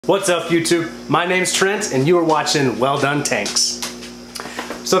What's up YouTube? My name's Trent and you are watching Well-Done Tanks.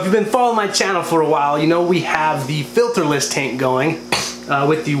 So if you've been following my channel for a while, you know we have the filterless tank going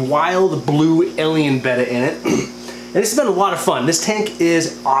with the wild blue alien betta in it. And this has been a lot of fun. This tank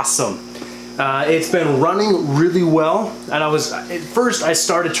is awesome. It's been running really well, and at first I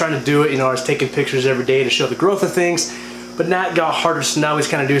started trying to do it, I was taking pictures every day to show the growth of things, but now it got harder, so now we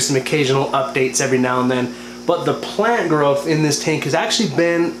just kind of do some occasional updates every now and then. But the plant growth in this tank has actually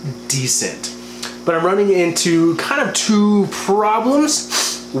been decent. But I'm running into kind of two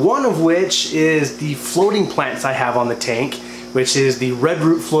problems, one of which is the floating plants I have on the tank, which is the red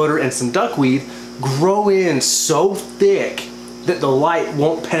root floater and some duckweed, grow in so thick that the light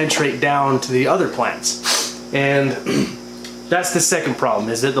won't penetrate down to the other plants. And that's the second problem,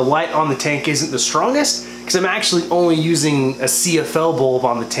 is that the light on the tank isn't the strongest, because I'm actually only using a CFL bulb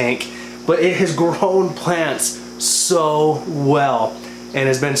on the tank, but it has grown plants so well and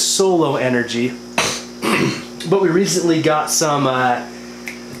has been so low energy. But we recently got some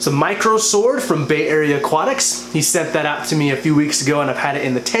micro sword from Bay Area Aquatics. He sent that out to me a few weeks ago and I've had it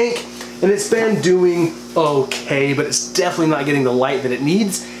in the tank and it's been doing okay, but it's definitely not getting the light that it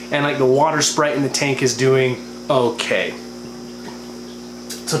needs, and like the water sprite in the tank is doing okay.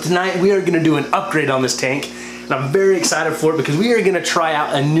 So tonight we are going to do an upgrade on this tank, and I'm very excited for it because we are going to try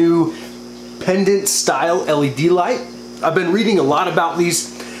out a new pendant style LED light. I've been reading a lot about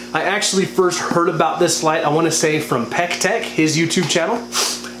these. I actually first heard about this light, I want to say, from Peck Tech, his YouTube channel.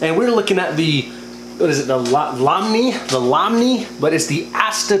 And we're looking at the, what is it, the Lomni, but it's the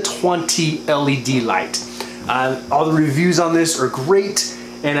Asta 20 LED light. All the reviews on this are great,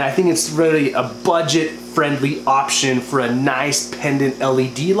 and I think it's really a budget friendly option for a nice pendant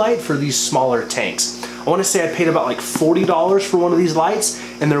LED light for these smaller tanks. I want to say I paid about like $40 for one of these lights,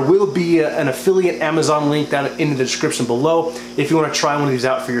 and there will be an affiliate Amazon link down in the description below if you want to try one of these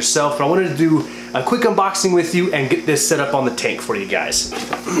out for yourself. But I wanted to do a quick unboxing with you and get this set up on the tank for you guys.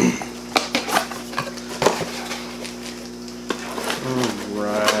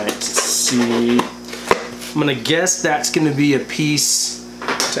 Alright, let's see. I'm going to guess that's going to be a piece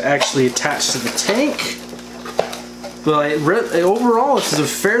to actually attach to the tank. But overall, this is a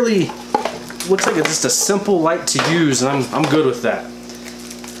fairly, looks like it's just a simple light to use, and I'm good with that.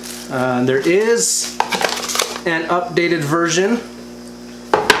 There is an updated version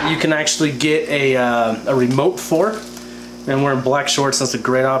you can actually get a remote for, and wearing black shorts, that's a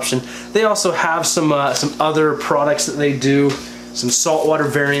great option. They also have some other products that they do, some saltwater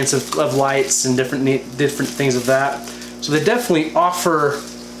variants of lights and different things of that. So they definitely offer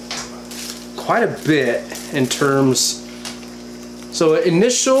quite a bit in terms. So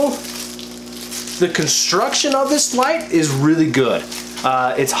the construction of this light is really good.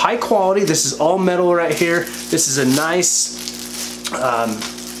 It's high quality. This is all metal right here. This is a nice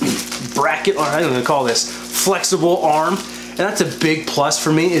bracket, or I don't know what to call this, flexible arm, and that's a big plus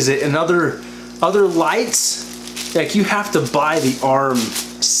for me. Is it in other lights, like, you have to buy the arm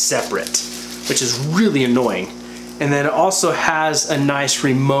separate, which is really annoying. And then it also has a nice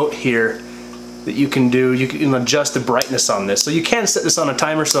remote here that you can do. You can adjust the brightness on this, so you can set this on a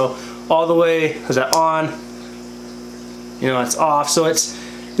timer. So all the way, is that on? It's off. So it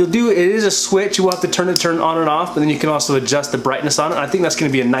is a switch. You will have to turn on and off, but then you can also adjust the brightness on it. I think that's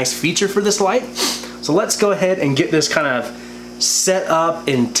going to be a nice feature for this light. So let's go ahead and get this kind of set up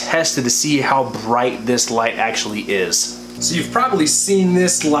and tested to see how bright this light actually is. So you've probably seen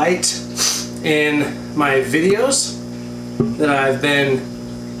this light in my videos that I've been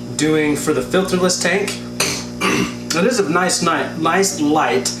doing for the filterless tank. It is a nice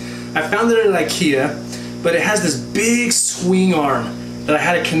light. I found it at IKEA, but it has this big swing arm that I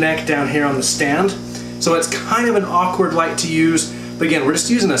had to connect down here on the stand. So it's kind of an awkward light to use, but again, we're just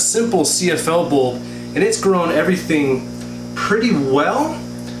using a simple CFL bulb, and it's grown everything pretty well.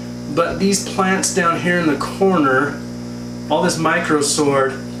 But these plants down here in the corner, all this micro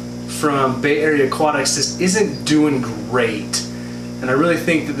sword from Bay Area Aquatics, just isn't doing great. And I really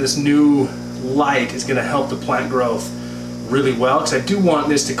think that this new light is going to help the plant growth really well, because I do want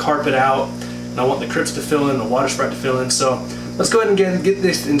this to carpet out, and I want the crypts to fill in, the water sprite to fill in. So let's go ahead and get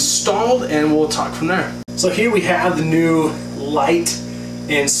this installed, and we'll talk from there. So here we have the new light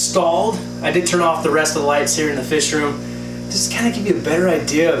installed. I did turn off the rest of the lights here in the fish room, just kind of give you a better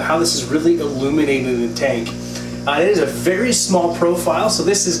idea of how this is really illuminating the tank. It is a very small profile, so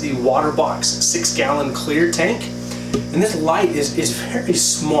this is the water box 6-gallon clear tank. And this light is very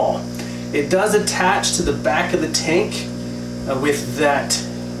small. It does attach to the back of the tank with that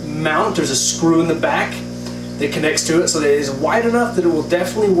mount. There's a screw in the back that connects to it, so that it is wide enough that it will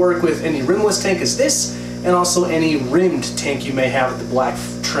definitely work with any rimless tank, as this and also any rimmed tank you may have with the black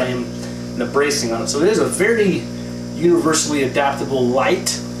trim and the bracing on it. So it is a very universally adaptable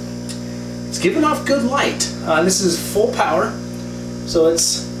light. It's giving off good light. This is full power, so the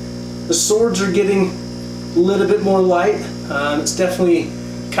swords are getting a little bit more light. It's definitely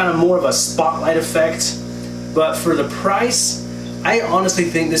kind of more of a spotlight effect, but for the price, I honestly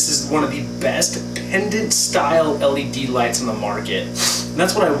think this is one of the best pendant style LED lights on the market. And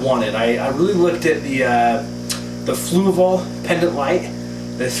that's what I wanted. I really looked at the Fluval pendant light,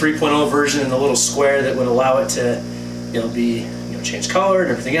 the 3.0 version, and the little square that would allow it to be change color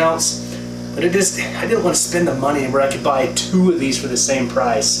and everything else. But I didn't want to spend the money where I could buy 2 of these for the same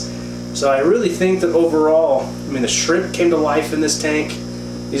price. So I really think that overall, I mean, the shrimp came to life in this tank.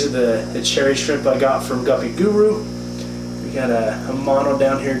 These are the cherry shrimp I got from Guppy Guru. We got a mono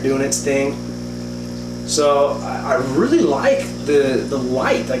down here doing its thing. So I really like the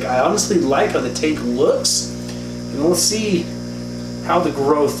light. Like, I honestly like how the tank looks. And we'll see how the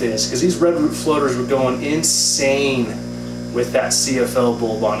growth is, because these red root floaters were going insane with that CFL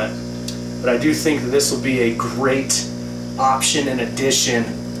bulb on it. But I do think that this will be a great option and addition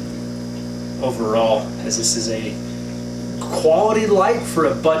overall, as this is a quality light for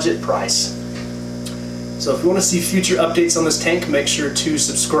a budget price. So if you want to see future updates on this tank, make sure to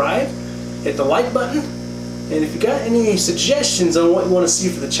subscribe, hit the like button, and if you got any suggestions on what you want to see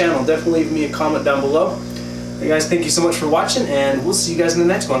for the channel, definitely leave me a comment down below. Hey guys, thank you so much for watching, and we'll see you guys in the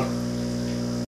next one.